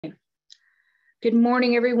Good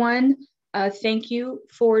morning, everyone. Thank you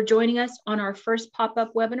for joining us on our first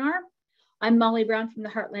pop-up webinar. I'm Molly Brown from the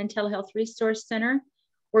Heartland Telehealth Resource Center.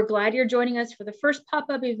 We're glad you're joining us for the first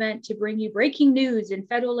pop-up event to bring you breaking news and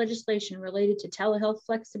federal legislation related to telehealth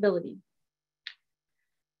flexibility.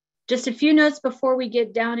 Just a few notes before we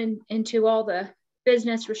get down into all the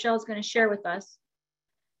business Richelle's going to share with us.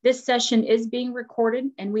 This session is being recorded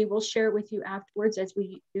and we will share it with you afterwards, as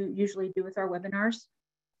we usually do with our webinars.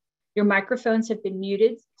 Your microphones have been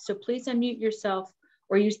muted, so please unmute yourself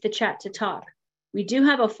or use the chat to talk. We do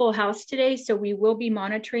have a full house today, so we will be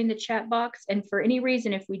monitoring the chat box. And for any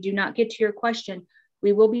reason, if we do not get to your question,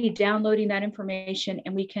 we will be downloading that information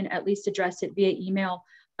and we can at least address it via email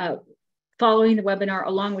following the webinar,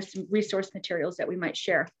 along with some resource materials that we might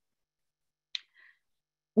share.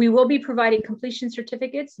 We will be providing completion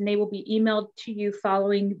certificates and they will be emailed to you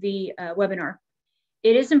following the webinar.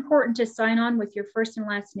 It is important to sign on with your first and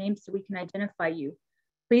last name so we can identify you.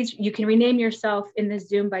 Please, you can rename yourself in the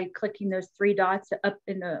Zoom by clicking those three dots up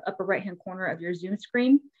in the upper right-hand corner of your Zoom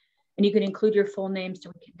screen. And you can include your full name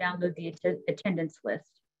so we can download the attendance list.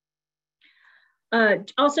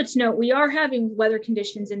 Also to note, we are having weather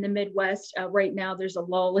conditions in the Midwest. Right now, there's a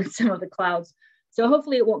lull in some of the clouds. So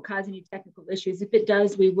hopefully it won't cause any technical issues. If it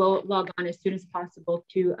does, we will log on as soon as possible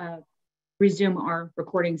to resume our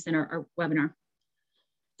recordings in our webinar.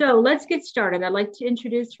 So let's get started. I'd like to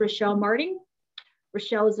introduce Richelle Marting.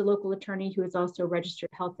 Richelle is a local attorney who is also a registered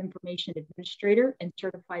health information administrator and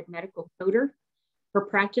certified medical coder. Her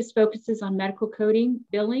practice focuses on medical coding,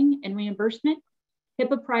 billing and reimbursement,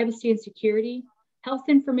 HIPAA privacy and security, health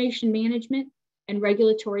information management, and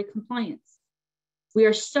regulatory compliance. We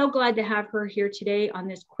are so glad to have her here today on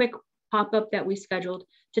this quick pop-up that we scheduled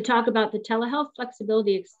to talk about the telehealth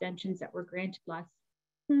flexibility extensions that were granted about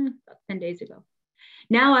 10 days ago.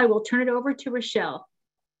 Now I will turn it over to Richelle.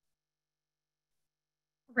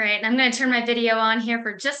 Right, and I'm going to turn my video on here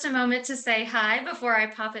for just a moment to say hi before I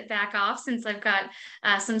pop it back off, since I've got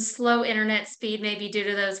some slow internet speed, maybe due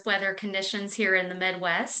to those weather conditions here in the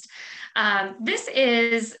Midwest. This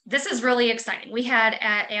is really exciting. We had,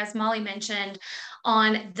 as Molly mentioned,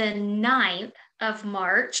 on the 9th of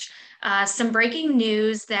March, some breaking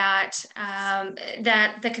news that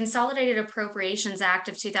that the Consolidated Appropriations Act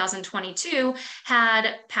of 2022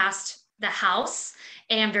 had passed the House,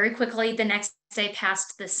 and very quickly the next day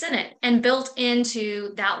passed the Senate. And built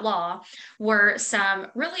into that law were some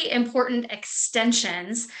really important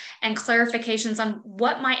extensions and clarifications on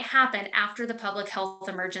what might happen after the public health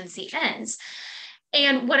emergency ends.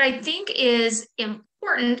 And what I think is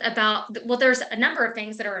important about, well, there's a number of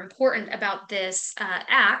things that are important about this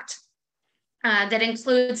act that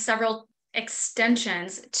includes several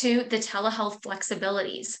extensions to the telehealth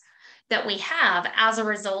flexibilities that we have as a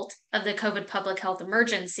result of the COVID public health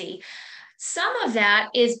emergency. Some of that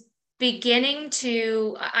is beginning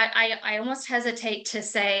to, I almost hesitate to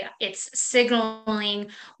say it's signaling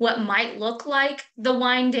what might look like the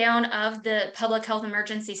wind down of the public health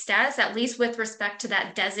emergency status, at least with respect to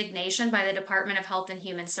that designation by the Department of Health and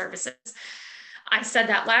Human Services. I said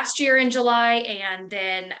that last year in July, and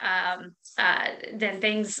then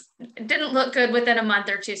things didn't look good within a month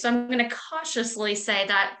or two. So I'm going to cautiously say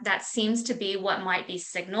that that seems to be what might be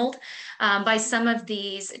signaled by some of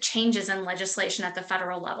these changes in legislation at the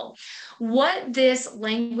federal level. What this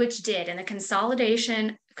language did in the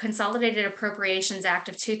Consolidated Appropriations Act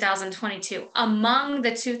of 2022, among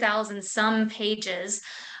the 2,000 some pages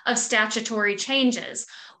of statutory changes,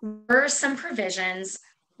 were some provisions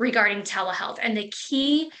regarding telehealth. And the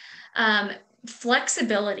key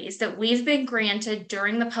flexibilities that we've been granted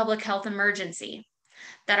during the public health emergency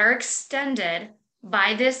that are extended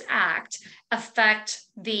by this act affect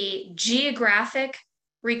the geographic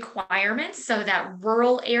requirements, so that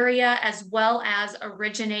rural area as well as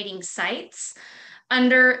originating sites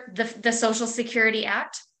under the Social Security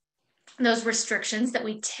Act, those restrictions that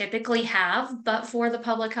we typically have but for the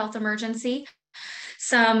public health emergency.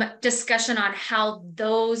 Some discussion on how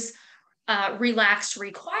those relaxed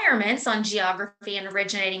requirements on geography and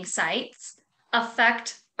originating sites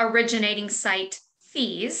affect originating site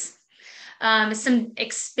fees. Some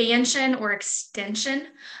expansion or extension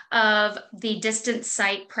of the distant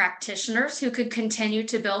site practitioners who could continue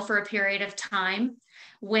to bill for a period of time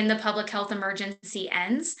when the public health emergency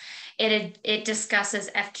ends. It discusses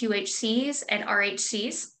FQHCs and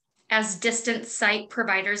RHCs as distant site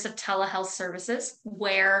providers of telehealth services,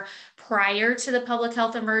 where prior to the public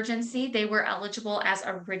health emergency, they were eligible as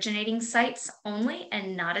originating sites only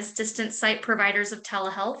and not as distant site providers of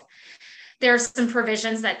telehealth. There are some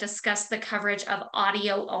provisions that discuss the coverage of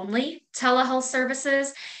audio-only telehealth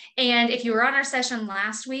services And if you were on our session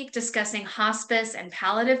last week discussing hospice and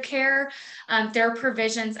palliative care, there are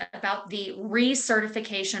provisions about the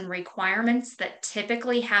recertification requirements that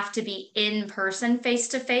typically have to be in person,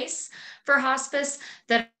 face-to-face for hospice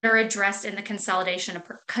that are addressed in the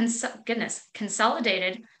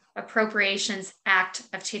Consolidated Appropriations Act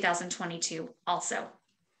of 2022 also.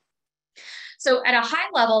 So at a high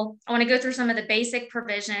level, I want to go through some of the basic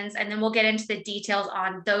provisions, and then we'll get into the details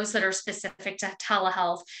on those that are specific to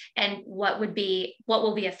telehealth and what will be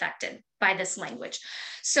affected by this language.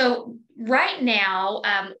 So right now,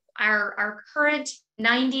 our current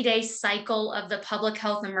 90-day cycle of the public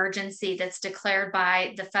health emergency that's declared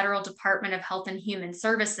by the Federal Department of Health and Human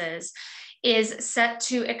Services is set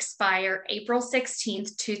to expire April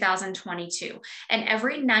 16th, 2022. And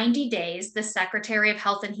every 90 days, the Secretary of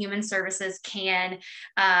Health and Human Services can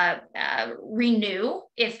renew,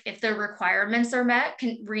 if the requirements are met,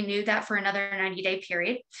 can renew that for another 90-day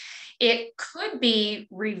period. It could be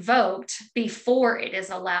revoked before it is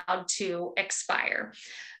allowed to expire.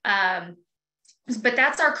 But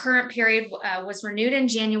that's our current period, was renewed in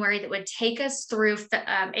January, that would take us through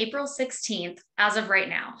April 16th as of right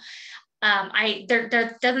now. There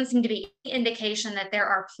doesn't seem to be any indication that there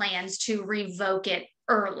are plans to revoke it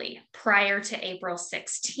early prior to April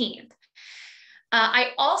 16th.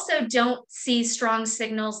 I also don't see strong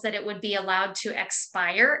signals that it would be allowed to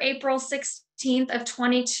expire April 16th of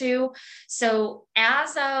 22. So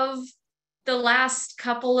as of the last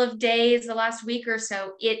couple of days, the last week or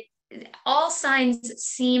so, all signs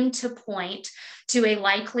seem to point to a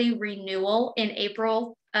likely renewal in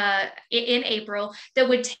April that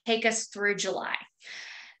would take us through July.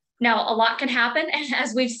 Now, a lot can happen,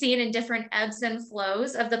 as we've seen in different ebbs and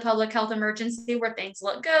flows of the public health emergency, where things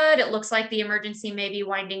look good. It looks like the emergency may be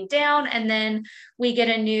winding down, and then we get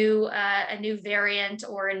a new variant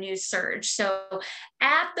or a new surge. So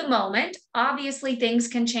at the moment, obviously things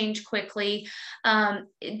can change quickly.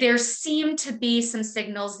 There seem to be some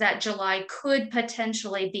signals that July could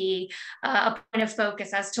potentially be a point of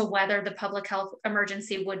focus as to whether the public health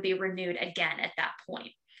emergency would be renewed again at that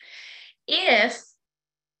point.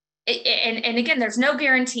 And again, there's no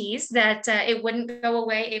guarantees that it wouldn't go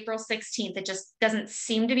away April 16th. It just doesn't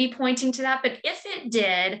seem to be pointing to that. But if it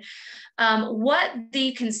did, what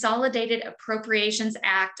the Consolidated Appropriations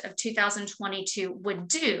Act of 2022 would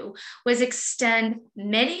do was extend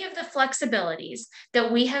many of the flexibilities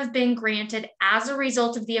that we have been granted as a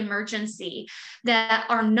result of the emergency that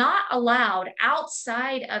are not allowed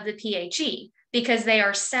outside of the PHE, because they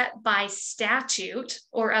are set by statute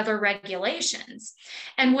or other regulations,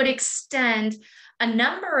 and would extend a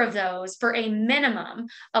number of those for a minimum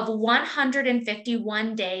of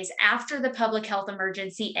 151 days after the public health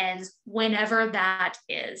emergency ends, whenever that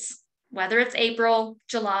is, whether it's April,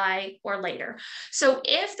 July, or later. So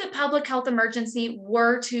if the public health emergency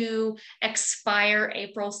were to expire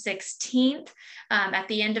April 16th, at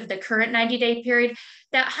the end of the current 90-day period,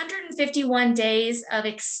 that 151 days of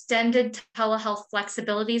extended telehealth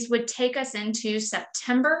flexibilities would take us into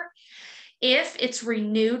September. If it's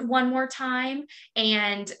renewed one more time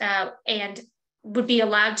and would be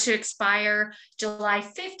allowed to expire July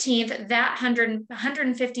 15th, that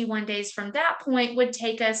 151 days from that point would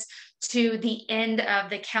take us to the end of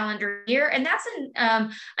the calendar year. And that's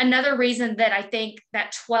another reason that I think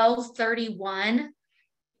that 12/31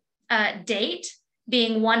 date,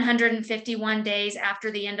 being 151 days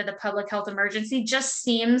after the end of the public health emergency, just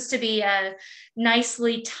seems to be a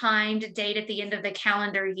nicely timed date at the end of the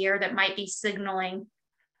calendar year that might be signaling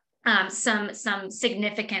some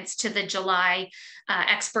significance to the July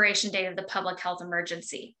expiration date of the public health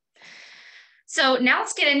emergency. So now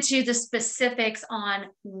let's get into the specifics on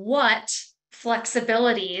what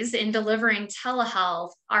flexibilities in delivering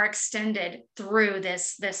telehealth are extended through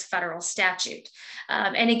this federal statute.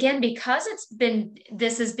 And again, because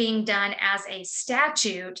this is being done as a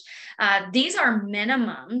statute, these are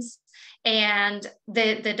minimums, and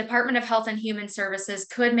the Department of Health and Human Services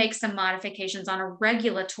could make some modifications on a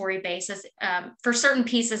regulatory basis for certain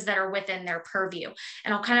pieces that are within their purview.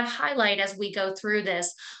 And I'll kind of highlight as we go through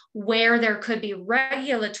this where there could be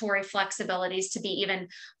regulatory flexibilities to be even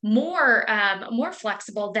more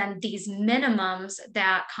flexible than these minimums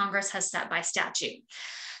that Congress has set by statute.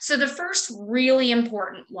 So the first really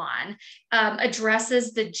important one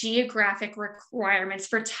addresses the geographic requirements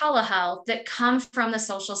for telehealth that come from the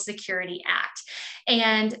Social Security Act.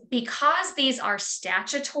 And because these are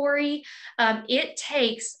statutory, it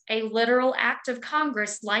takes a literal act of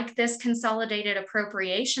Congress like this Consolidated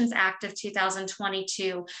Appropriations Act of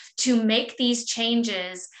 2022 to make these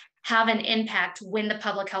changes have an impact when the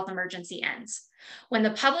public health emergency ends. When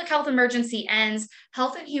the public health emergency ends,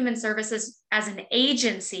 Health and Human Services as an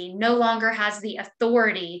agency no longer has the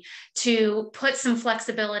authority to put some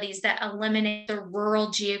flexibilities that eliminate the rural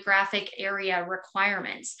geographic area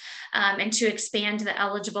requirements and to expand the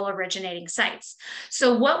eligible originating sites.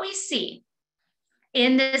 So what we see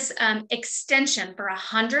in this extension for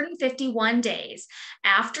 151 days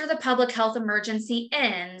after the public health emergency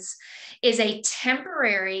ends is a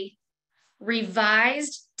temporary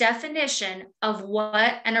revised definition of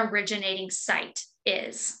what an originating site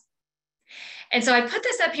is. And so I put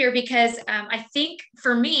this up here because I think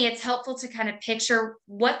for me, it's helpful to kind of picture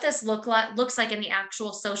what this looks like in the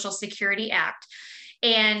actual Social Security Act.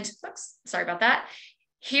 And oops, sorry about that.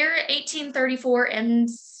 Here, 1834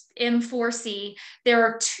 M4C, there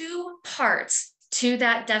are two parts to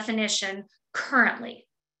that definition currently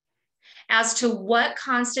as to what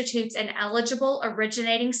constitutes an eligible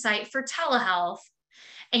originating site for telehealth.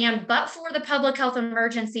 And but for the public health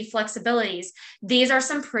emergency flexibilities, these are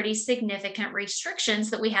some pretty significant restrictions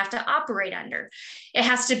that we have to operate under. It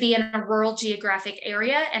has to be in a rural geographic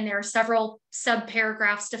area, and there are several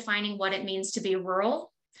subparagraphs defining what it means to be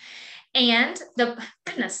rural. And the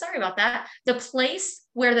place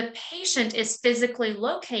where the patient is physically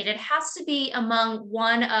located has to be among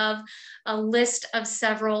one of a list of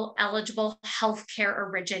several eligible healthcare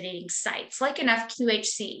originating sites, like an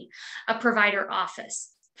FQHC, a provider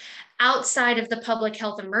office. Outside of the public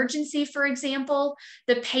health emergency, for example,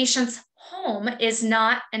 the patient's home is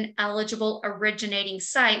not an eligible originating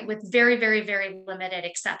site with very, very, very limited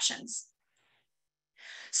exceptions.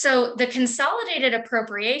 So the Consolidated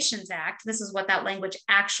Appropriations Act, this is what that language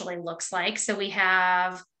actually looks like. So we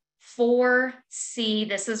have 4C,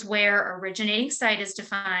 this is where originating site is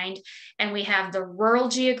defined, and we have the rural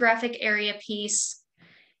geographic area piece,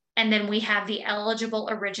 and then we have the eligible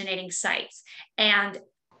originating sites. And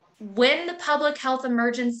when the public health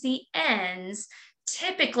emergency ends,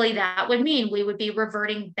 typically that would mean we would be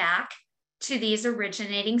reverting back to these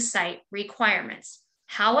originating site requirements.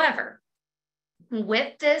 However,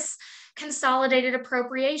 with this Consolidated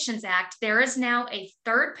Appropriations Act, there is now a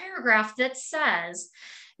third paragraph that says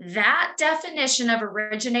that definition of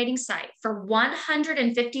originating site for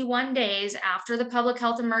 151 days after the public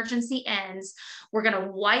health emergency ends, we're going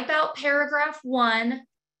to wipe out paragraph 1,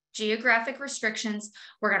 geographic restrictions.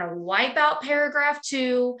 We're going to wipe out paragraph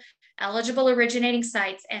 2, eligible originating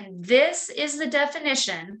sites. And this is the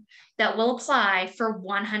definition that will apply for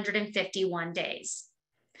 151 days.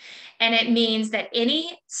 And it means that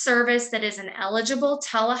any service that is an eligible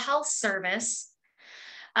telehealth service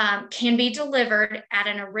can be delivered at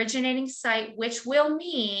an originating site, which will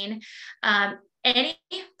mean any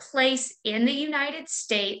place in the United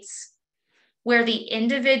States where the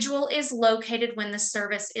individual is located when the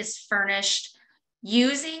service is furnished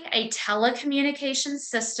using a telecommunications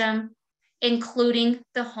system, including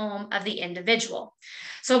the home of the individual.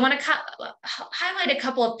 So I want to highlight a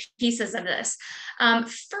couple of pieces of this.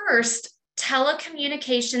 First,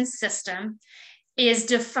 telecommunications system is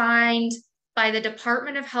defined by the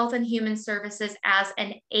Department of Health and Human Services as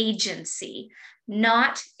an agency,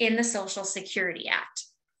 not in the Social Security Act.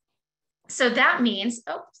 So that means,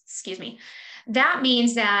 that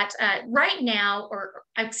means that right now,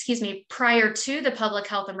 prior to the public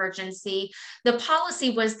health emergency, the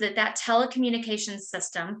policy was that that telecommunications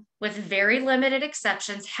system, with very limited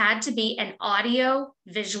exceptions, had to be an audio,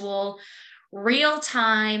 visual,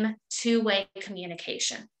 real-time, two-way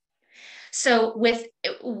communication. So with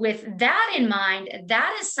that in mind,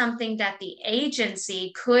 that is something that the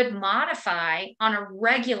agency could modify on a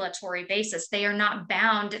regulatory basis. They are not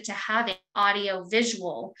bound to having audio,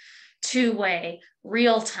 visual, two-way,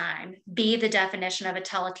 real-time be the definition of a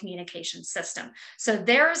telecommunications system. So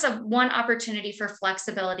there is one opportunity for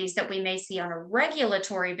flexibilities that we may see on a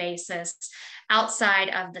regulatory basis outside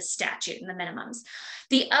of the statute and the minimums.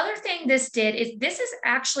 The other thing this did is this is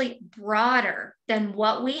actually broader than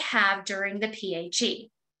what we have during the PHE.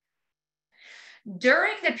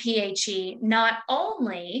 During the PHE, not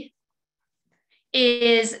only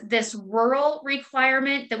is this rural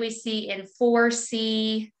requirement that we see in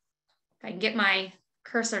 4C, if I can get my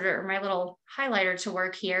cursor or my little highlighter to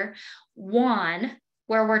work here, 1,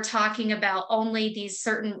 where we're talking about only these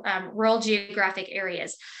certain rural geographic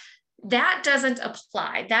areas. That doesn't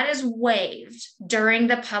apply. That is waived during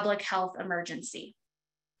the public health emergency.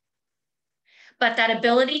 But that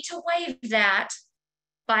ability to waive that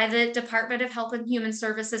by the Department of Health and Human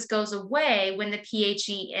Services goes away when the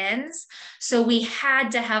PHE ends. So we had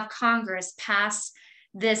to have Congress pass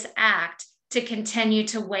this act to continue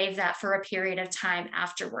to waive that for a period of time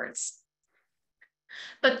afterwards.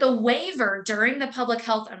 But the waiver during the public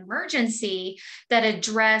health emergency that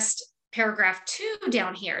addressed paragraph 2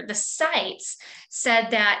 down here, the sites,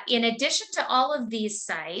 said that in addition to all of these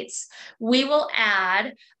sites, we will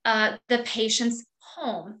add the patient's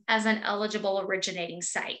home as an eligible originating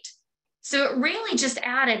site. So it really just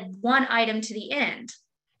added one item to the end.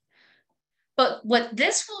 But what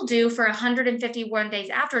this will do for 151 days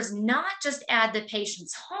after is not just add the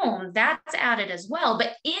patient's home, that's added as well,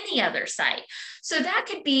 but any other site. So that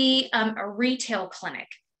could be a retail clinic.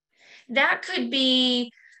 That could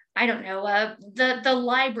be, I don't know, the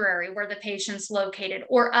library where the patient's located,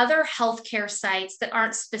 or other healthcare sites that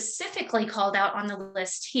aren't specifically called out on the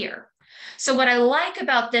list here. So what I like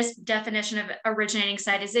about this definition of originating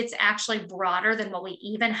site is it's actually broader than what we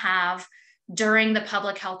even have during the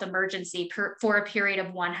public health emergency for a period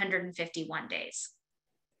of 151 days.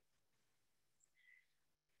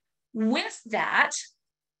 With that,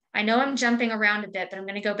 I know I'm jumping around a bit, but I'm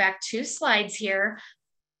going to go back 2 slides here.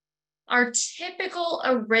 Our typical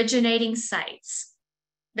originating sites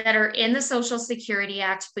that are in the Social Security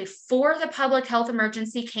Act before the public health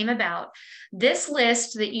emergency came about, this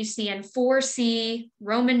list that you see in 4C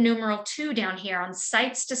Roman numeral 2 down here on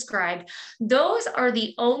sites described, those are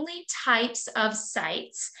the only types of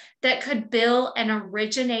sites that could bill an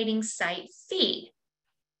originating site fee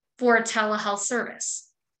for a telehealth service.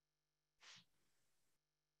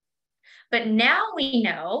 But now we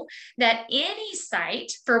know that any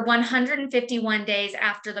site for 151 days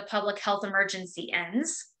after the public health emergency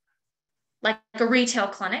ends, like a retail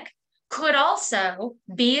clinic, could also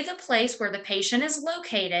be the place where the patient is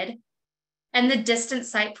located and the distant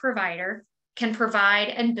site provider can provide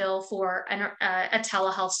and bill for a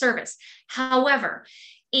telehealth service. However,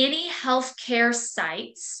 any healthcare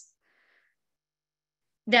sites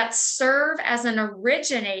that serve as an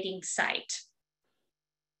originating site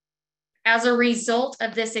as a result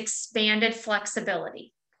of this expanded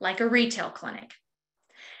flexibility, like a retail clinic,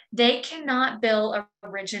 they cannot bill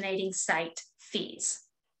originating site fees.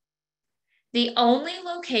 The only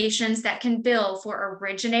locations that can bill for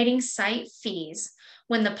originating site fees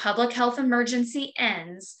when the public health emergency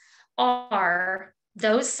ends are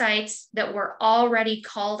those sites that were already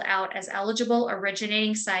called out as eligible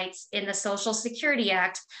originating sites in the Social Security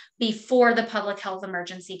Act before the public health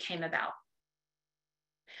emergency came about.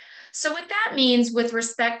 So what that means with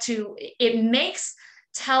respect to, it makes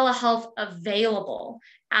telehealth available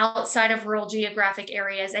outside of rural geographic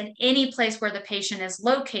areas and any place where the patient is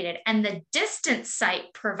located, and the distant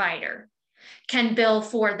site provider can bill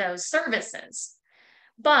for those services.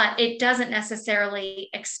 But it doesn't necessarily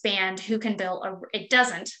expand who can bill, it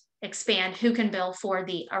doesn't expand who can bill for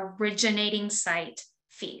the originating site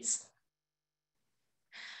fees.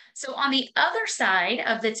 So on the other side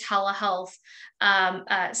of the telehealth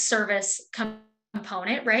service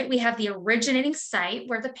component, right, we have the originating site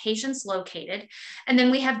where the patient's located, and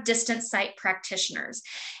then we have distant site practitioners.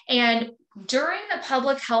 And during the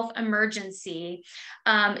public health emergency,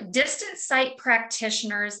 distant site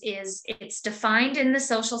practitioners it's defined in the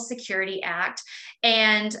Social Security Act,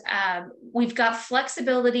 and we've got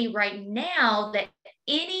flexibility right now that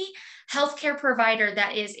any healthcare provider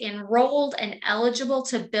that is enrolled and eligible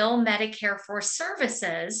to bill Medicare for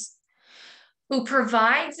services, who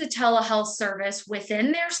provides a telehealth service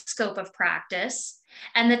within their scope of practice,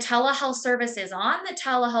 and the telehealth service is on the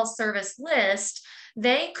telehealth service list,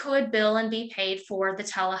 they could bill and be paid for the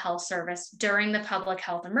telehealth service during the public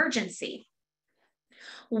health emergency.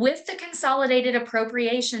 With the Consolidated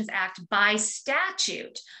Appropriations Act by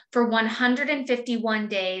statute, for 151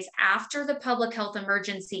 days after the public health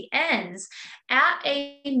emergency ends, at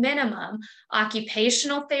a minimum,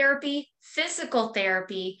 occupational therapy, physical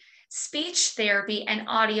therapy, speech therapy, and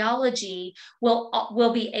audiology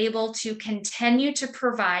will be able to continue to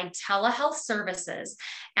provide telehealth services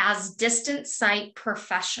as distant site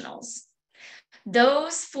professionals.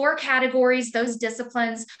 Those 4 categories, those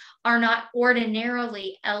disciplines, are not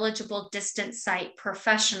ordinarily eligible distant site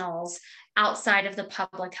professionals outside of the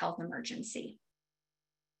public health emergency.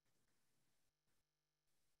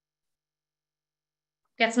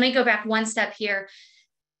 Yes, let me go back one step here.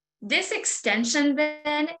 This extension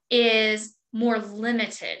then is more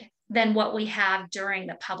limited than what we have during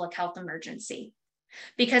the public health emergency,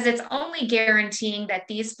 because it's only guaranteeing that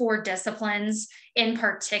these 4 disciplines in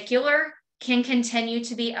particular can continue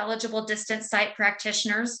to be eligible distant site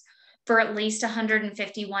practitioners for at least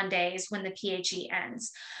 151 days when the PHE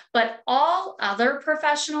ends. But all other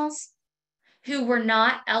professionals who were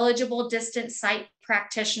not eligible distant site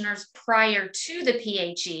practitioners prior to the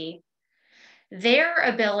PHE, their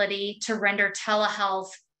ability to render telehealth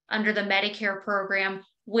under the Medicare program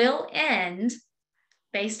will end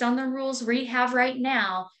based on the rules we have right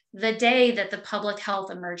now, the day that the public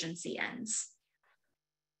health emergency ends.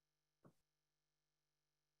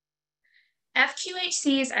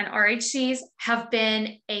 FQHCs and RHCs have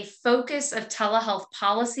been a focus of telehealth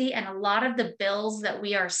policy, and a lot of the bills that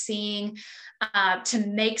we are seeing to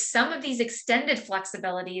make some of these extended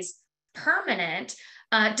flexibilities permanent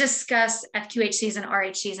discuss FQHCs and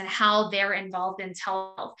RHCs and how they're involved in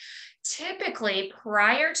telehealth. Typically,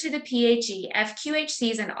 prior to the PHE,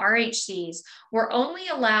 FQHCs and RHCs were only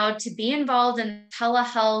allowed to be involved in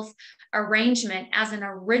telehealth arrangement as an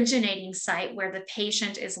originating site where the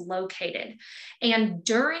patient is located. And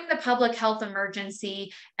during the public health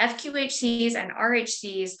emergency, FQHCs and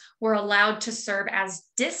RHCs were allowed to serve as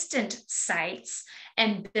distant sites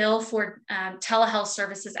and bill for telehealth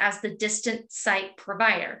services as the distant site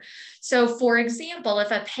provider. So for example,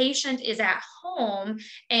 if a patient is at home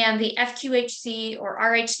and the FQHC or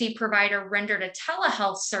RHC provider rendered a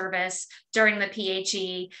telehealth service during the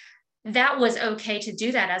PHE, that was okay to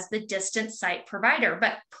do that as the distant site provider.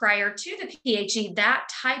 But prior to the PHE, that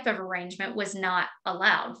type of arrangement was not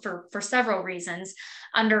allowed for several reasons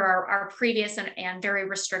under our previous and very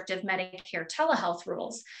restrictive Medicare telehealth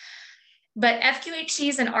rules. But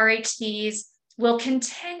FQHCs and RHCs will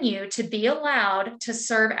continue to be allowed to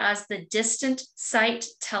serve as the distant site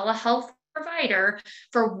telehealth provider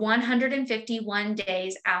for 151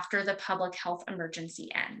 days after the public health emergency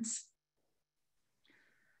ends.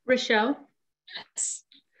 Richelle,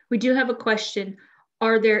 we do have a question.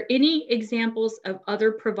 Are there any examples of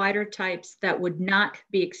other provider types that would not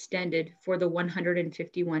be extended for the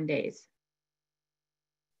 151 days?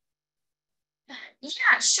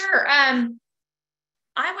 Yeah, sure.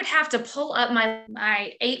 I would have to pull up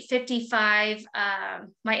my 855,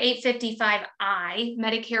 my 855I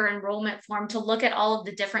Medicare enrollment form to look at all of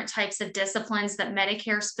the different types of disciplines that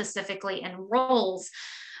Medicare specifically enrolls.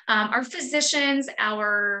 Our physicians,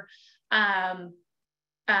 our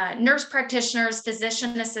nurse practitioners,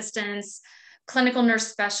 physician assistants, clinical nurse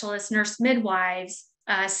specialists, nurse midwives,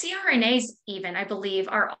 CRNAs even, I believe,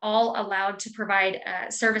 are all allowed to provide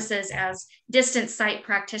services as distant site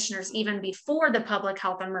practitioners even before the public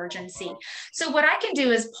health emergency. So what I can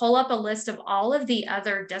do is pull up a list of all of the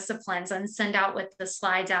other disciplines and send out with the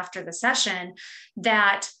slides after the session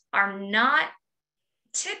that are not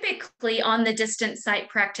typically on the distant site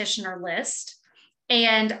practitioner list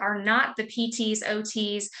and are not the PTs,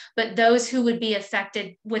 OTs, but those who would be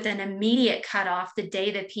affected with an immediate cutoff the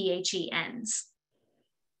day the PHE ends.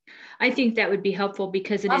 I think that would be helpful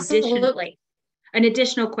because an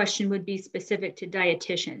additional question would be specific to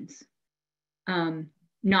dietitians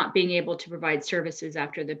not being able to provide services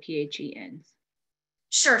after the PHE ends.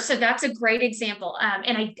 Sure, so that's a great example.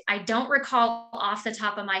 And I don't recall off the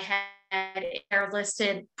top of my head they're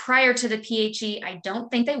listed prior to the PHE. I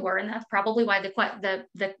don't think they were, and that's probably why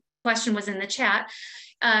the question was in the chat.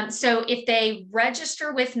 So if they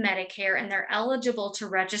register with Medicare and they're eligible to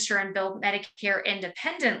register and bill Medicare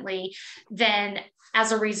independently, then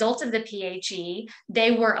as a result of the PHE,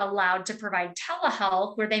 they were allowed to provide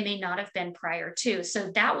telehealth where they may not have been prior to.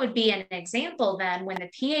 So that would be an example then when the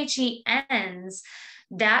PHE ends,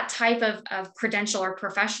 that type of credential or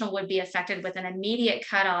professional would be affected with an immediate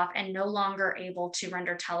cutoff and no longer able to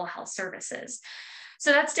render telehealth services.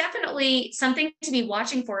 So that's definitely something to be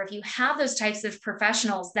watching for if you have those types of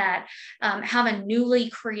professionals that have a newly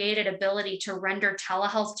created ability to render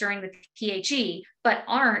telehealth during the PHE, but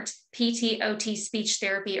aren't PT, OT, speech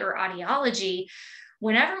therapy, or audiology.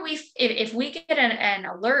 Whenever if we get an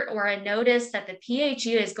alert or a notice that the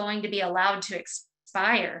PHE is going to be allowed to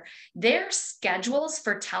expire, their schedules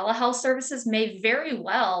for telehealth services may very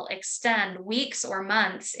well extend weeks or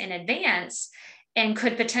months in advance and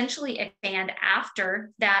could potentially expand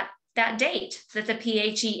after that date that the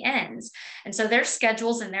PHE ends. And so their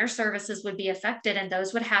schedules and their services would be affected, and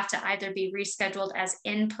those would have to either be rescheduled as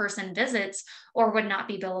in-person visits or would not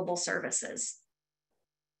be billable services.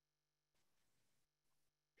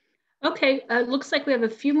 Okay, looks like we have a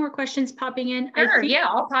few more questions popping in. Sure, yeah,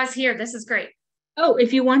 I'll pause here. This is great. Oh,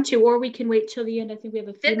 if you want to, or we can wait till the end. I think we have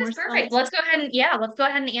a few more slides. Let's go ahead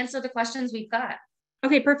and answer the questions we've got.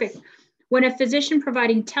 Okay, perfect. When a physician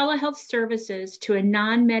providing telehealth services to a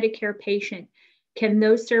non-Medicare patient, can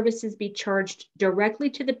those services be charged directly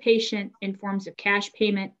to the patient in forms of cash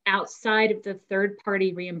payment outside of the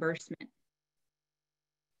third-party reimbursement?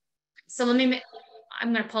 So I'm going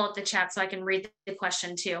to pull up the chat so I can read the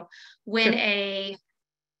question too. When a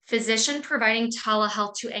physician providing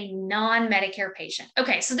telehealth to a non-Medicare patient.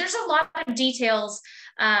 Okay, so there's a lot of details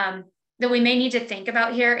that we may need to think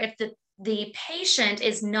about here. If the patient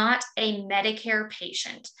is not a Medicare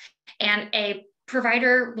patient and a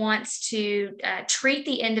provider wants to treat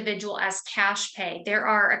the individual as cash pay, there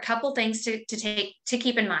are a couple things to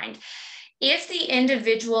keep in mind. If the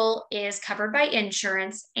individual is covered by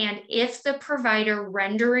insurance, and if the provider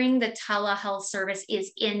rendering the telehealth service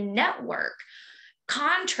is in network,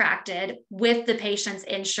 contracted with the patient's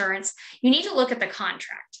insurance, you need to look at the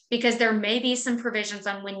contract, because there may be some provisions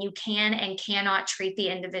on when you can and cannot treat the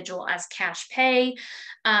individual as cash pay,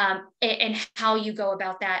 and how you go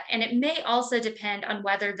about that. And it may also depend on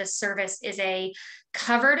whether the service is a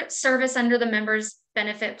covered service under the member's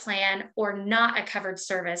benefit plan or not a covered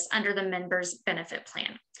service under the member's benefit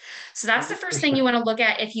plan. So that's the first thing you want to look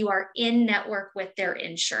at if you are in network with their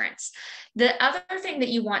insurance. The other thing that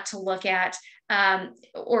you want to look at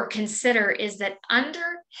or consider is that under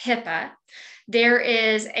HIPAA, there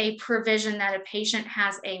is a provision that a patient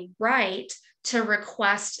has a right to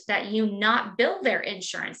request that you not bill their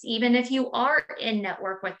insurance, even if you are in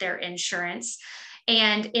network with their insurance.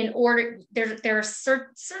 And in order, there are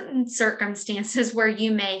certain circumstances where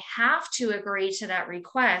you may have to agree to that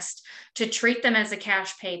request to treat them as a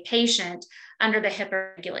cash pay patient under the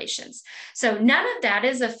HIPAA regulations. So none of that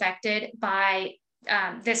is affected by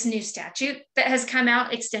this new statute that has come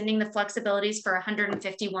out extending the flexibilities for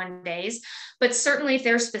 151 days. But certainly if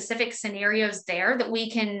there are specific scenarios there that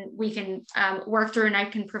we can work through, and I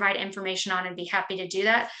can provide information on and be happy to do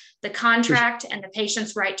that, the contract and the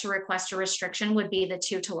patient's right to request a restriction would be the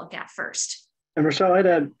two to look at first. And Richelle, I'd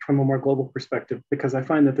add from a more global perspective, because I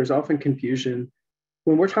find that there's often confusion.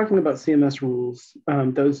 When we're talking about CMS rules,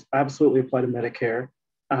 those absolutely apply to Medicare.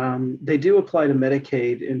 They do apply to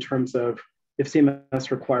Medicaid in terms of if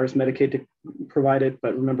CMS requires Medicaid to provide it,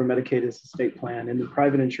 but remember Medicaid is a state plan, and the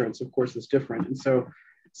private insurance, of course, is different. And so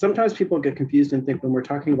sometimes people get confused and think when we're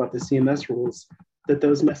talking about the CMS rules that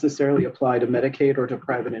those necessarily apply to Medicaid or to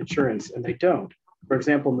private insurance, and they don't. For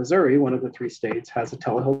example, Missouri, one of the 3 states, has a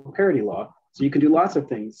telehealth parity law. So you can do lots of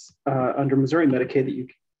things under Missouri Medicaid that you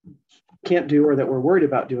can't do or that we're worried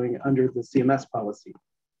about doing under the CMS policy.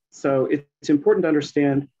 So it's important to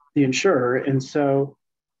understand the insurer. And so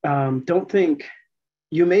don't think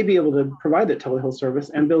you may be able to provide that telehealth service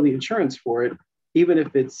and bill the insurance for it, even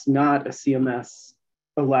if it's not a CMS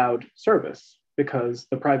allowed service, because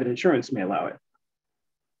the private insurance may allow it.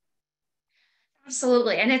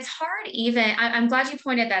 Absolutely. And it's hard even, I'm glad you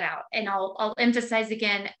pointed that out. And I'll emphasize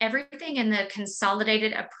again, everything in the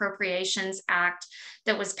Consolidated Appropriations Act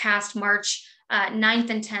that was passed March 9th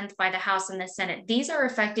and 10th by the House and the Senate, these are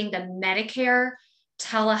affecting the Medicare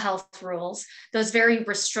telehealth rules, those very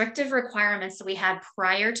restrictive requirements that we had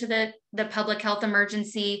prior to the public health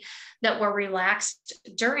emergency that were relaxed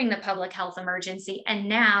during the public health emergency, and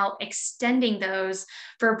now extending those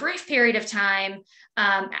for a brief period of time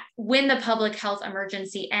when the public health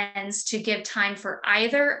emergency ends, to give time for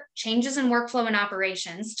either changes in workflow and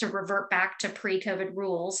operations to revert back to pre-COVID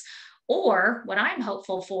rules, or what I'm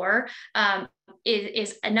hopeful for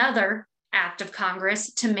is another act of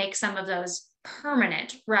Congress to make some of those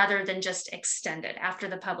permanent rather than just extended after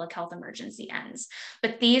the public health emergency ends.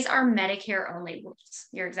 But these are Medicare only rules.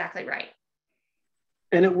 You're exactly right.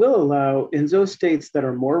 And it will allow, in those states that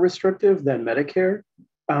are more restrictive than Medicare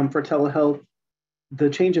for telehealth,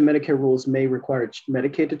 the change in Medicare rules may require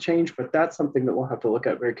Medicaid to change, but that's something that we'll have to look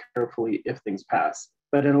at very carefully if things pass.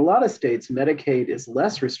 But in a lot of states, Medicaid is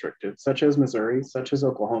less restrictive, such as Missouri, such as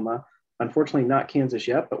Oklahoma, unfortunately not Kansas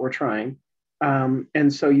yet, but we're trying.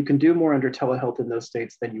 And so you can do more under telehealth in those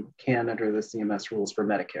states than you can under the CMS rules for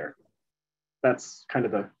Medicare. That's kind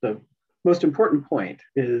of the most important point,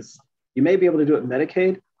 is you may be able to do it in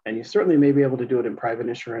Medicaid, and you certainly may be able to do it in private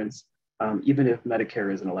insurance, even if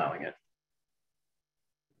Medicare isn't allowing it.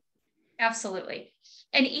 Absolutely.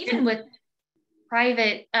 And even with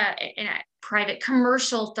private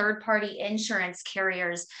commercial third-party insurance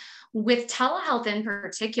carriers, with telehealth in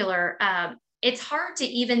particular, it's hard to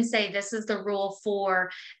even say this is the rule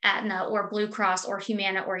for Aetna or Blue Cross or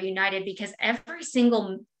Humana or United, because every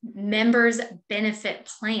single member's benefit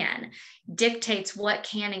plan dictates what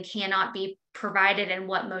can and cannot be provided and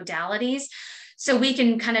what modalities. So we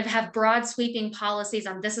can kind of have broad sweeping policies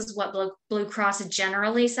on this is what Blue Cross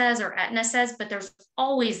generally says or Aetna says, but there's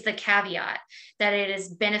always the caveat that it is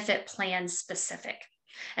benefit plan specific.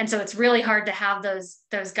 And so it's really hard to have those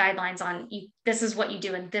guidelines on this is what you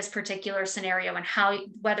do in this particular scenario, and how,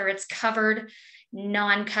 whether it's covered,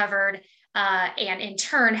 non-covered, and in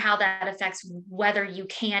turn, how that affects whether you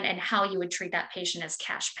can and how you would treat that patient as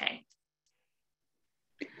cash pay.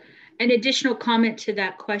 An additional comment to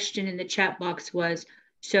that question in the chat box was,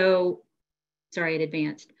 so, sorry, it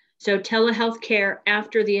advanced. So telehealth care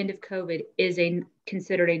after the end of COVID is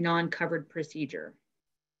considered a non-covered procedure.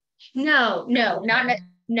 No,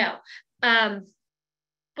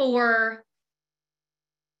 for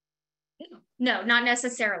no, not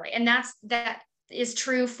necessarily. And that is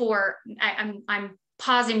true for, I'm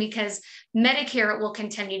pausing because Medicare will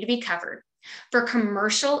continue to be covered. For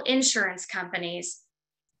commercial insurance companies,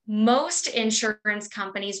 most insurance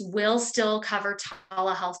companies will still cover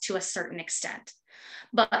telehealth to a certain extent.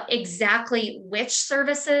 But exactly which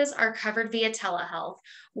services are covered via telehealth,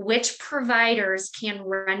 which providers can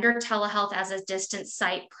render telehealth as a distant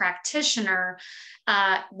site practitioner,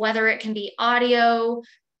 whether it can be audio,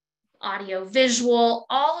 visual,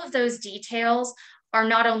 all of those details are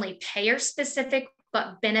not only payer specific,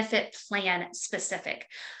 but benefit plan specific.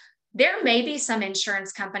 There may be some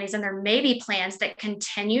insurance companies and there may be plans that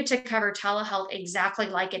continue to cover telehealth exactly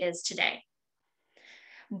like it is today.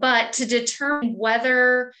 But to determine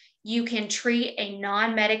whether you can treat a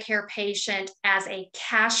non-Medicare patient as a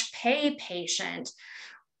cash pay patient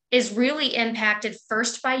is really impacted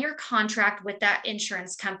first by your contract with that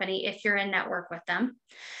insurance company if you're in network with them.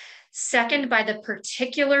 Second, by the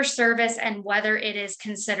particular service and whether it is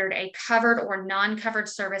considered a covered or non-covered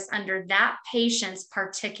service under that patient's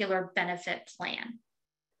particular benefit plan.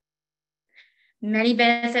 Many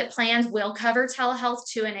benefit plans will cover telehealth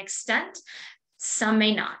to an extent, some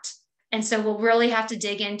may not. And so we'll really have to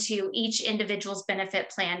dig into each individual's benefit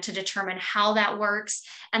plan to determine how that works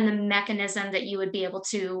and the mechanism that you would be able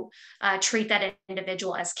to treat that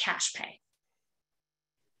individual as cash pay.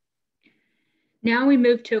 Now we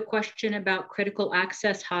move to a question about critical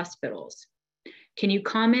access hospitals. Can you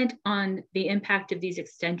comment on the impact of these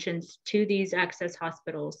extensions to these access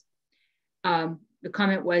hospitals? The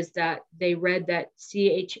comment was that they read that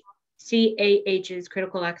CAH's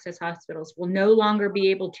critical access hospitals will no longer be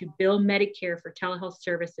able to bill Medicare for telehealth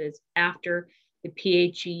services after the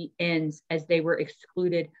PHE ends, as they were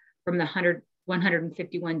excluded from the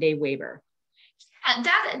 151-day waiver.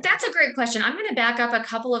 That's a great question. I'm going to back up a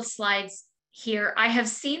couple of slides here. I have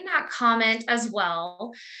seen that comment as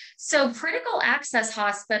well. So critical access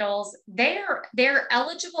hospitals, they're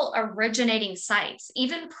eligible originating sites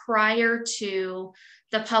even prior to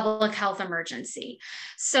the public health emergency.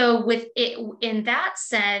 So with it, in that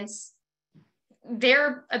sense,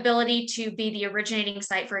 their ability to be the originating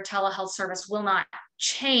site for a telehealth service will not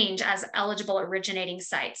change as eligible originating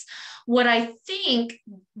sites. What I think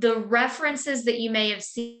the references that you may have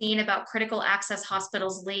seen about critical access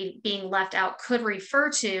hospitals being left out could refer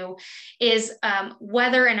to is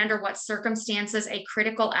whether and under what circumstances a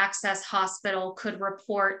critical access hospital could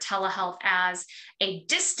report telehealth as a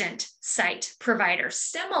distant site provider,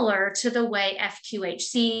 similar to the way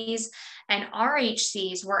FQHCs and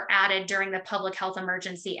RHCs were added during the public health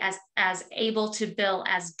emergency as able to bill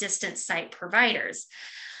as distant site providers.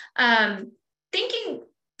 Thinking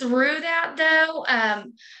through that though,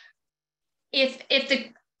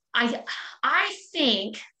 I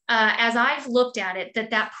think as I've looked at it,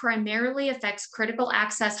 that primarily affects critical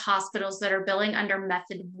access hospitals that are billing under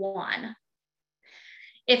method 1.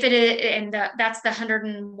 If it is, and that's the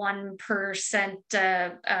 101%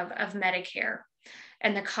 of Medicare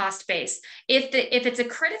and the cost base. If it's a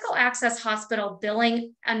critical access hospital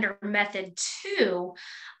billing under method 2,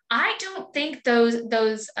 I don't think those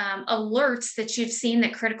alerts that you've seen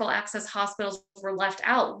that critical access hospitals were left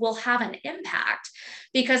out will have an impact,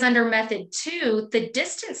 because under method 2, the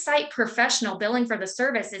distant site professional billing for the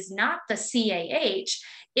service is not the CAH,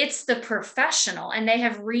 it's the professional, and they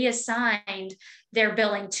have reassigned their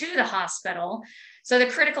billing to the hospital. So the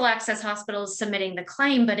critical access hospital is submitting the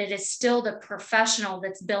claim, but it is still the professional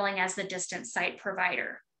that's billing as the distant site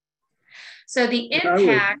provider. So the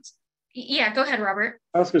impact, yeah, go ahead, Robert.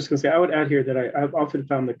 I was just going to say, I would add here that I've often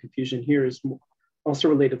found the confusion here is also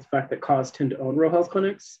related to the fact that CAUs tend to own rural health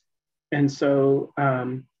clinics. And so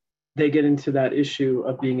they get into that issue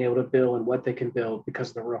of being able to bill and what they can bill because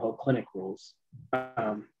of the rural health clinic rules.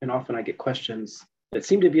 And often I get questions that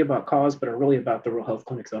seem to be about CAUs, but are really about the rural health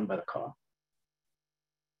clinics owned by the CAU.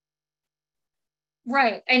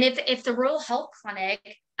 Right. And if the rural health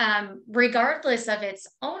clinic, regardless of its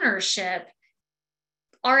ownership,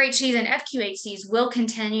 RHCs and FQHCs will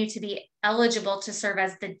continue to be eligible to serve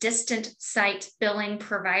as the distant site billing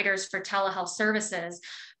providers for telehealth services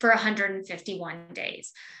for 151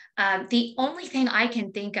 days. The only thing I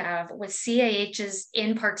can think of with CAHs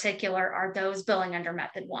in particular are those billing under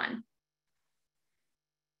method 1.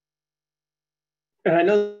 And I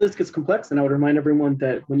know this gets complex, and I would remind everyone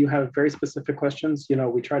that when you have very specific questions,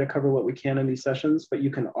 we try to cover what we can in these sessions, but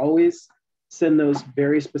you can always send those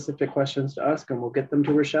very specific questions to us, and we'll get them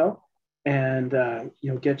to Richelle and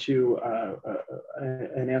get you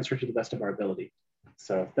an answer to the best of our ability.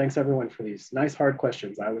 So thanks everyone for these nice hard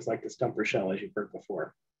questions. I always like to stump Richelle, as you've heard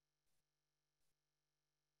before.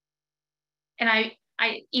 And I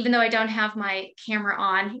even though I don't have my camera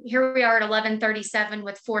on, here we are at 11:37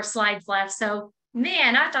 with 4 slides left. So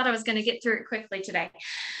man, I thought I was going to get through it quickly today.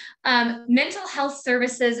 Mental health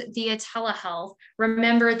services via telehealth.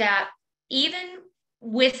 Remember that even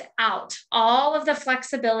without all of the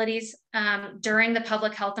flexibilities during the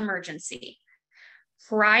public health emergency,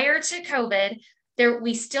 prior to COVID,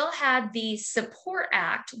 we still had the Support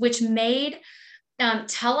Act, which made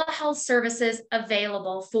telehealth services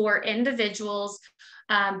available for individuals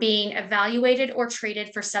being evaluated or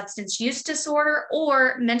treated for substance use disorder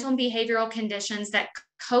or mental and behavioral conditions that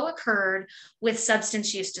co-occurred with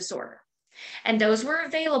substance use disorder. And those were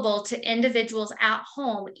available to individuals at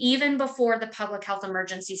home even before the public health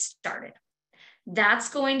emergency started. That's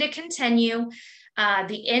going to continue.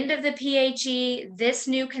 The end of the PHE, this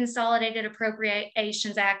new Consolidated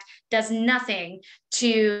Appropriations Act does nothing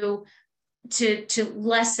to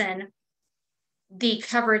lessen the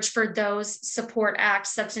coverage for those Support Act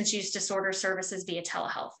substance use disorder services via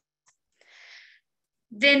telehealth.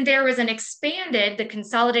 Then there was the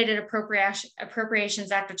Consolidated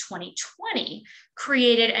Appropriations Act of 2020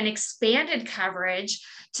 created an expanded coverage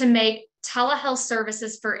to make telehealth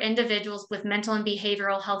services for individuals with mental and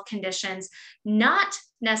behavioral health conditions not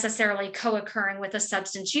necessarily co-occurring with a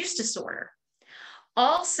substance use disorder,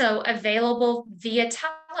 also available via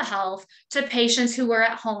telehealth to patients who are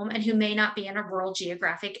at home and who may not be in a rural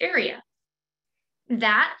geographic area.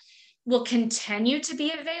 That will continue to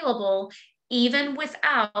be available even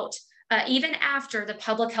after the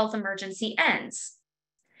public health emergency ends.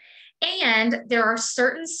 And there are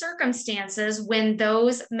certain circumstances when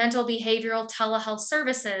those mental behavioral telehealth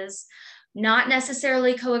services, not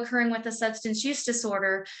necessarily co-occurring with a substance use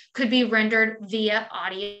disorder, could be rendered via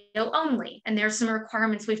audio only. And there's some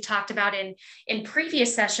requirements we've talked about in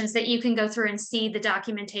previous sessions that you can go through and see the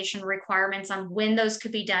documentation requirements on when those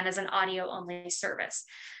could be done as an audio only service.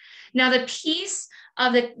 Now, the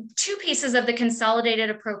two pieces of the Consolidated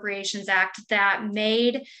Appropriations Act that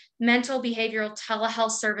made mental behavioral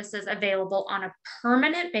telehealth services available on a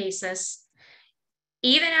permanent basis,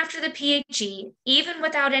 even after the PHE, even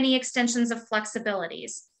without any extensions of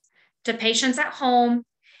flexibilities, to patients at home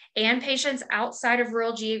and patients outside of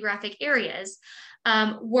rural geographic areas,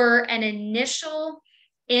 were an initial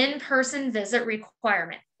in-person visit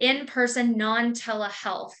requirement, in-person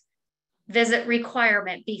non-telehealth visit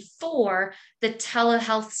requirement before the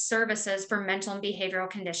telehealth services for mental and behavioral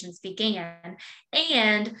conditions began,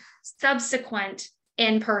 and subsequent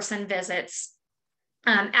in-person visits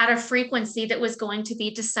at a frequency that was going to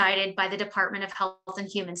be decided by the Department of Health and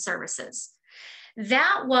Human Services.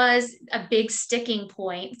 That was a big sticking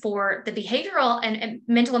point for the behavioral and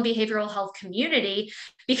mental and behavioral health community,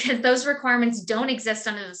 because those requirements don't exist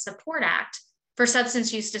under the Support Act for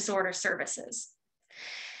substance use disorder services.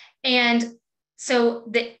 And so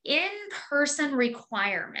the in-person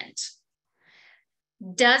requirement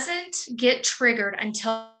doesn't get triggered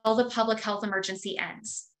until the public health emergency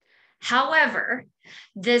ends. However,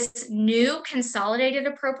 this new Consolidated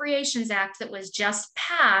Appropriations Act that was just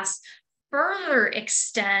passed further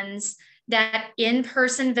extends that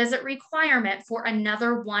in-person visit requirement for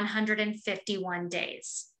another 151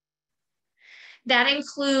 days. That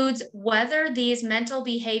includes whether these mental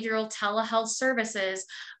behavioral telehealth services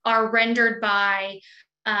are rendered by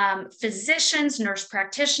physicians, nurse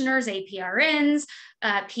practitioners, APRNs,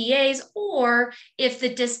 PAs, or if the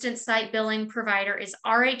distance site billing provider is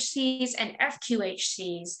RHCs and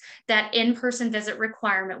FQHCs, that in-person visit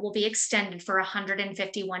requirement will be extended for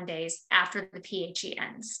 151 days after the PHE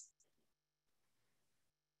ends.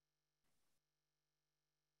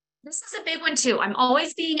 This is a big one too. I'm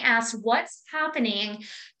always being asked what's happening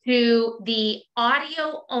to the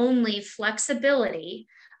audio only flexibility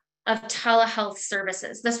of telehealth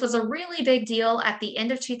services. This was a really big deal at the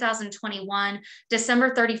end of 2021,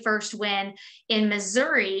 December 31st, when in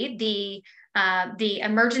Missouri, the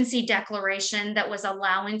emergency declaration that was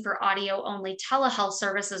allowing for audio only telehealth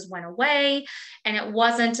services went away. And it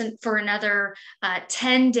wasn't for another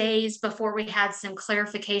 10 days before we had some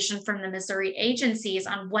clarification from the Missouri agencies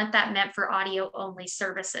on what that meant for audio only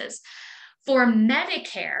services. For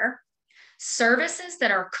Medicare, services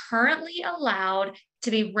that are currently allowed to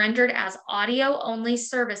be rendered as audio only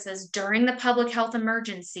services during the public health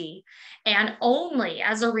emergency, and only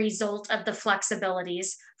as a result of the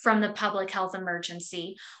flexibilities from the public health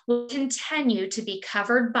emergency, will continue to be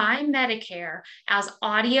covered by Medicare as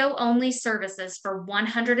audio only services for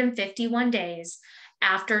 151 days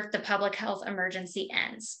after the public health emergency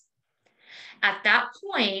ends. At that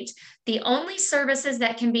point, the only services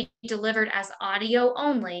that can be delivered as audio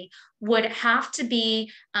only would have to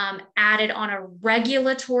be added on a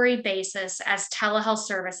regulatory basis as telehealth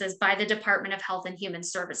services by the Department of Health and Human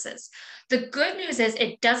Services. The good news is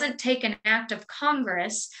it doesn't take an act of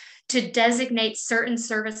Congress to designate certain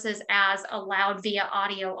services as allowed via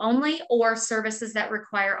audio only or services that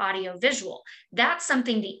require audio visual. That's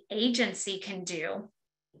something the agency can do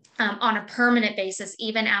on a permanent basis,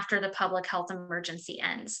 even after the public health emergency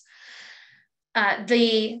ends.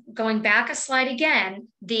 Going back a slide again,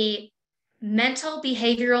 the mental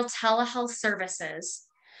behavioral telehealth services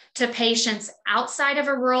to patients outside of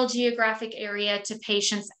a rural geographic area, to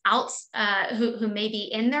patients who may be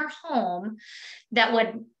in their home, that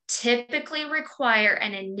would typically require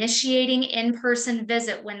an initiating in-person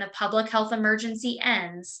visit when the public health emergency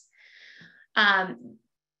ends.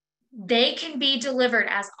 They can be delivered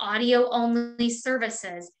as audio-only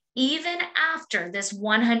services even after this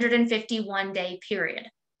 151-day period.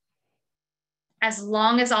 As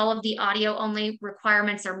long as all of the audio-only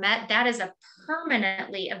requirements are met, that is a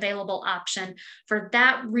permanently available option for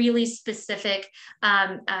that really specific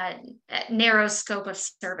narrow scope of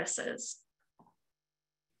services.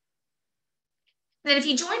 Then if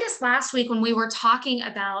you joined us last week when we were talking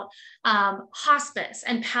about hospice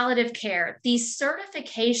and palliative care, the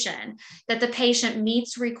certification that the patient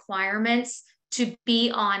meets requirements to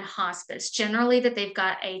be on hospice, generally that they've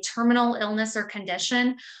got a terminal illness or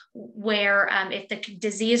condition where if the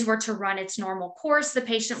disease were to run its normal course, the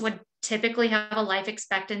patient would typically have a life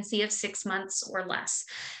expectancy of 6 months or less.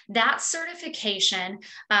 That certification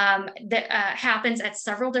happens at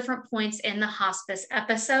several different points in the hospice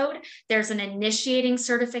episode. There's an initiating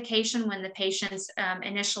certification when the patient's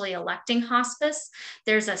initially electing hospice.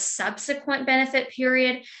 There's a subsequent benefit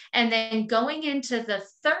period. And then going into the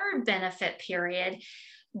third benefit period,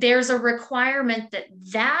 there's a requirement that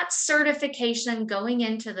that certification going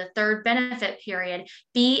into the third benefit period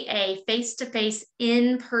be a face-to-face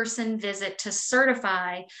in-person visit to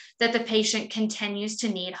certify that the patient continues to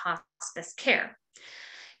need hospice care.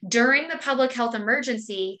 During the public health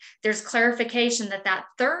emergency, there's clarification that that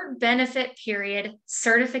third benefit period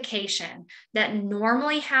certification that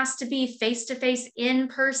normally has to be face-to-face in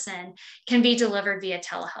person can be delivered via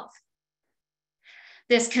telehealth.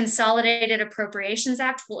 This Consolidated Appropriations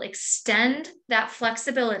Act will extend that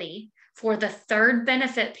flexibility for the third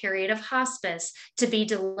benefit period of hospice to be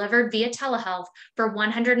delivered via telehealth for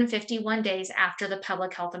 151 days after the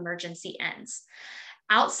public health emergency ends.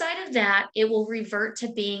 Outside of that, it will revert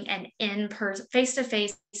to being an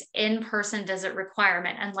face-to-face in-person visit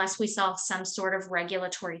requirement unless we saw some sort of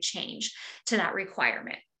regulatory change to that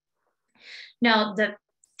requirement. Now, the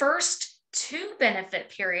first two benefit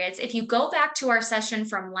periods, if you go back to our session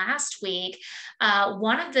from last week,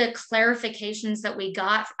 one of the clarifications that we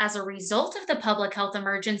got as a result of the public health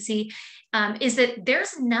emergency is that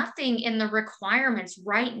there's nothing in the requirements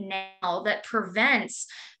right now that prevents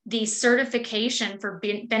the certification for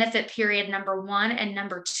benefit period number 1 and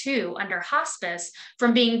number 2 under hospice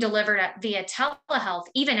from being delivered via telehealth,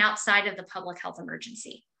 even outside of the public health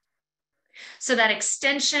emergency. So that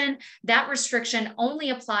extension, that restriction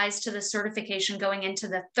only applies to the certification going into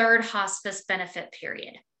the third hospice benefit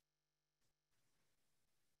period.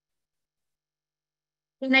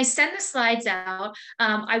 When I send the slides out,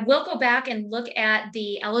 I will go back and look at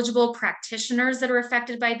the eligible practitioners that are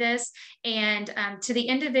affected by this, and to the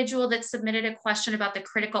individual that submitted a question about the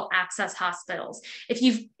critical access hospitals.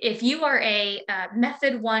 If you are a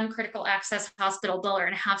Method 1 critical access hospital biller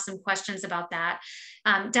and have some questions about that,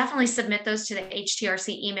 definitely submit those to the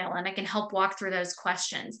HTRC email and I can help walk through those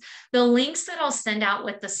questions. The links that I'll send out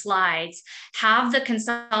with the slides have the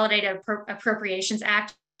Consolidated Appropriations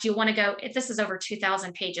Act. You want to go, this is over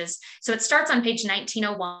 2,000 pages. So it starts on page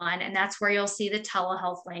 1901, and that's where you'll see the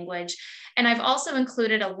telehealth language. And I've also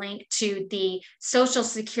included a link to the Social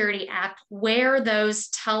Security Act where those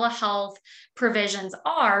telehealth provisions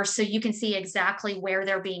are, so you can see exactly where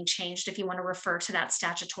they're being changed if you want to refer to that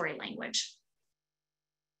statutory language.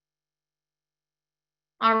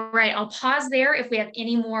 All right, I'll pause there if we have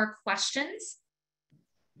any more questions.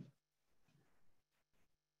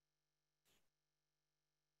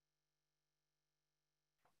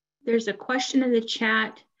 There's a question in the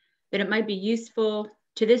chat that it might be useful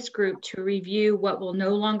to this group to review what will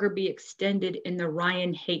no longer be extended in the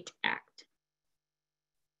Ryan-Haight Act.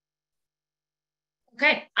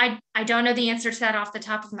 Okay, I don't know the answer to that off the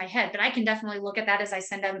top of my head, but I can definitely look at that as I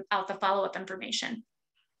send out the follow-up information.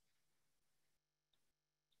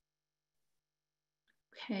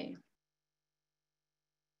 Okay.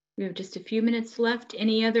 We have just a few minutes left.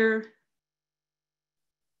 Any other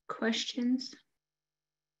questions?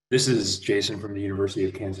 This is Jason from the University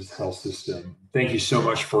of Kansas Health System. Thank you so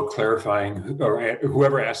much for clarifying, or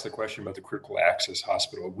whoever asked the question about the critical access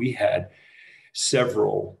hospital. We had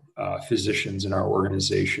several physicians in our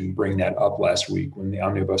organization bring that up last week when the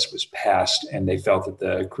omnibus was passed, and they felt that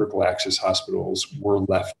the critical access hospitals were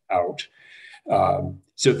left out.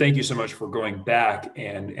 So thank you so much for going back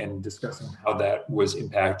and discussing how that was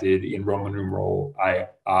impacted in Roman numeral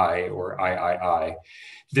II or III.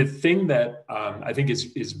 The thing that I think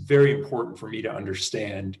is very important for me to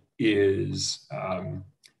understand is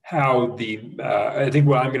how I think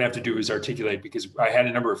what I'm going to have to do is articulate, because I had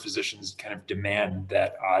a number of physicians kind of demand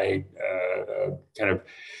that I kind of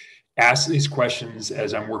ask these questions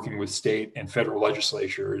as I'm working with state and federal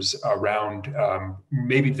legislatures around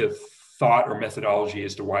maybe the thought or methodology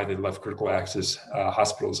as to why they left critical access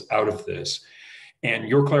hospitals out of this. And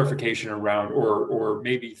your clarification around, or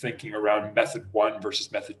maybe thinking around method 1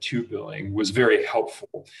 versus method 2 billing was very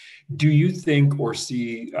helpful. Do you think or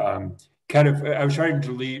see I was trying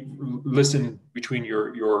to listen between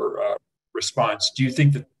your response. Do you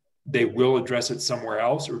think that they will address it somewhere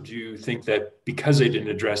else, or do you think that because they didn't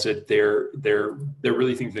address it, they're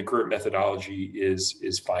really think the current methodology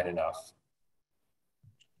is fine enough?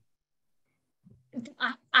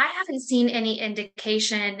 I haven't seen any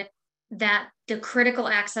indication that the critical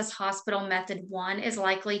access hospital method 1 is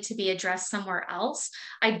likely to be addressed somewhere else.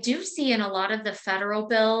 I do see in a lot of the federal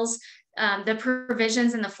bills the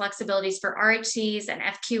provisions and the flexibilities for RHCs and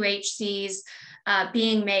FQHCs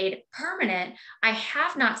being made permanent. I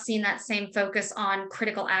have not seen that same focus on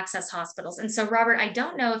critical access hospitals. And so, Robert, I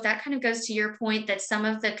don't know if that kind of goes to your point that some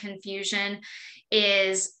of the confusion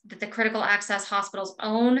is that the critical access hospitals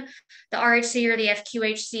own the RHC or the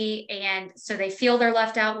FQHC, and so they feel they're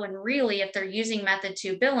left out, when really, if they're using method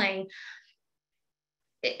 2 billing,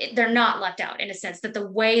 they're not left out, in a sense that the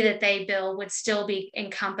way that they bill would still be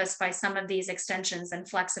encompassed by some of these extensions and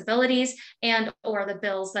flexibilities, and or the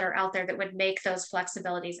bills that are out there that would make those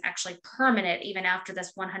flexibilities actually permanent even after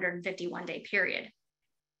this 151-day period.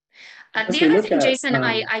 The other thing, Jason,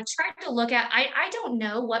 I tried to look at, I don't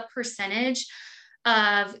know what percentage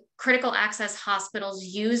of critical access hospitals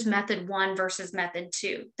use method 1 versus method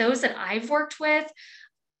 2. Those that I've worked with,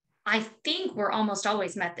 I think were almost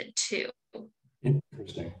always method 2.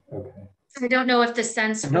 Interesting. Okay. I don't know if the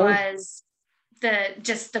sense was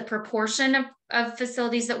just the proportion of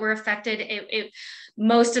facilities that were affected.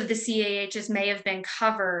 Most of the CAHs may have been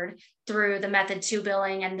covered through the method 2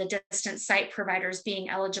 billing and the distant site providers being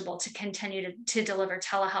eligible to continue to deliver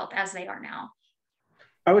telehealth as they are now.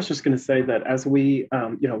 I was just going to say that as we,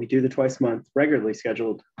 we do the twice a month regularly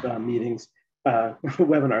scheduled meetings,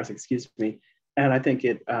 webinars, excuse me. And I think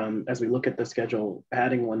as we look at the schedule,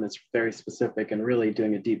 adding one that's very specific and really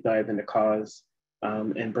doing a deep dive into cause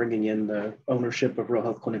and bringing in the ownership of rural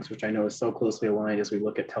health clinics, which I know is so closely aligned as we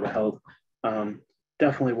look at telehealth,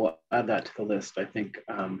 definitely will add that to the list. I think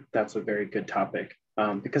that's a very good topic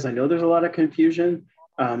because I know there's a lot of confusion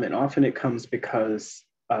and often it comes because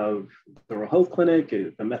of the rural health clinic,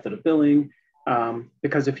 the method of billing,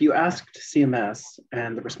 because if you asked CMS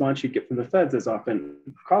and the response you'd get from the feds is often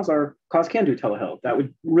cause can do telehealth. That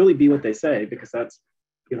would really be what they say, because that's,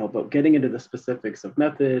 but getting into the specifics of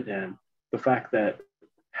method and the fact that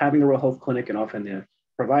having the rural health clinic and often the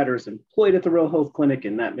providers employed at the rural health clinic,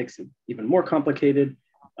 and that makes it even more complicated.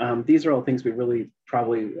 These are all things we really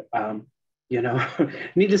probably,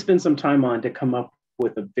 need to spend some time on to come up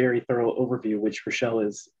with a very thorough overview, which Richelle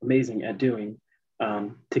is amazing at doing,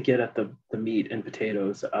 to get at the meat and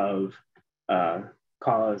potatoes of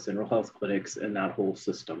cause and rural health clinics and that whole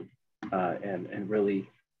system, and really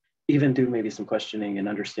even do maybe some questioning and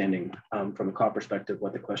understanding from a call perspective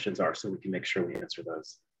what the questions are, so we can make sure we answer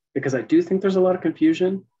those. Because I do think there's a lot of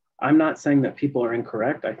confusion. I'm not saying that people are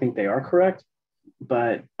incorrect. I think they are correct,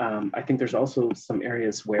 but I think there's also some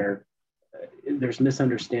areas where there's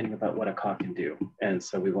misunderstanding about what a CAW can do. And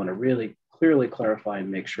so we want to really clearly clarify and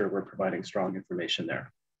make sure we're providing strong information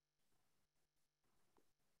there.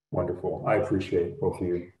 Wonderful. I appreciate both of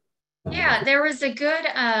you. Yeah, there was a good,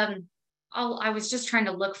 I was just trying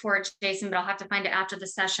to look for it, Jason, but I'll have to find it after the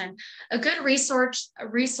session. A good resource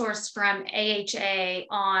from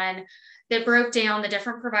AHA that broke down the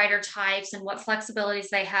different provider types and what flexibilities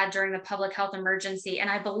they had during the public health emergency. And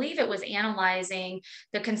I believe it was analyzing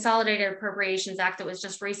the Consolidated Appropriations Act that was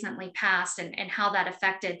just recently passed and how that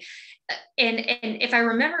affected. And if I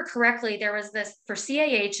remember correctly, there was this, for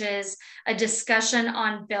CAHs, a discussion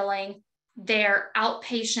on billing their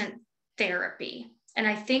outpatient therapy. And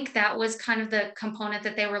I think that was kind of the component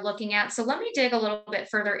that they were looking at. So let me dig a little bit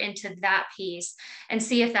further into that piece and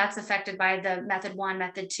see if that's affected by the method 1,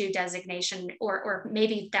 method 2 designation, or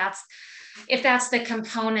maybe if that's the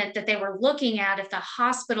component that they were looking at, if the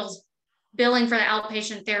hospital's billing for the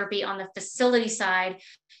outpatient therapy on the facility side,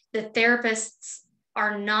 the therapists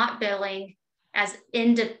are not billing as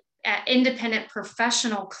independent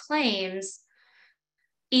professional claims,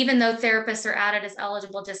 even though therapists are added as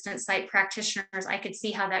eligible distance site practitioners. I could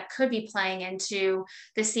see how that could be playing into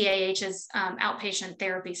the CAH's outpatient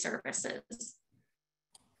therapy services.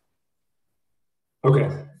 Okay,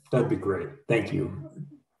 that'd be great. Thank you.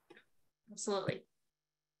 Absolutely.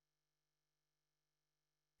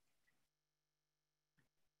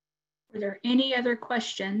 Are there any other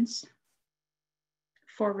questions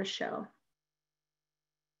for Richelle?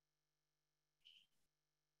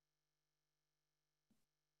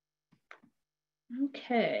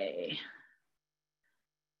 Okay.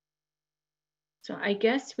 So I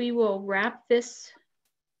guess we will wrap this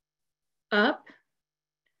up.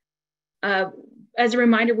 As a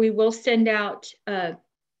reminder, we will send out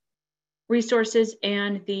resources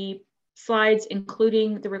and the slides,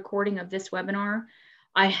 including the recording of this webinar.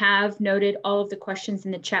 I have noted all of the questions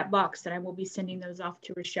in the chat box, that I will be sending those off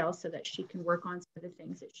to Richelle so that she can work on some of the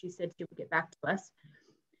things that she said she would get back to us.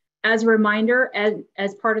 As a reminder,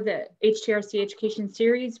 as part of the HTRC Education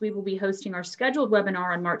Series, we will be hosting our scheduled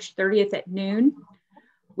webinar on March 30th at noon.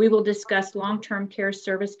 We will discuss long-term care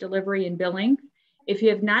service delivery and billing. If you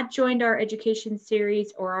have not joined our education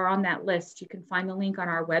series or are on that list, you can find the link on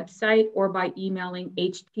our website or by emailing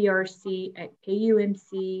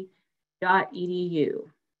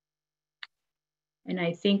htrc@kumc.edu. And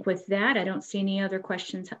I think with that, I don't see any other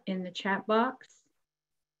questions in the chat box.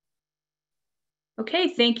 Okay,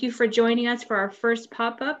 thank you for joining us for our first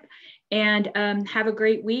pop-up, and have a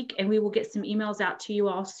great week, and we will get some emails out to you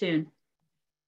all soon.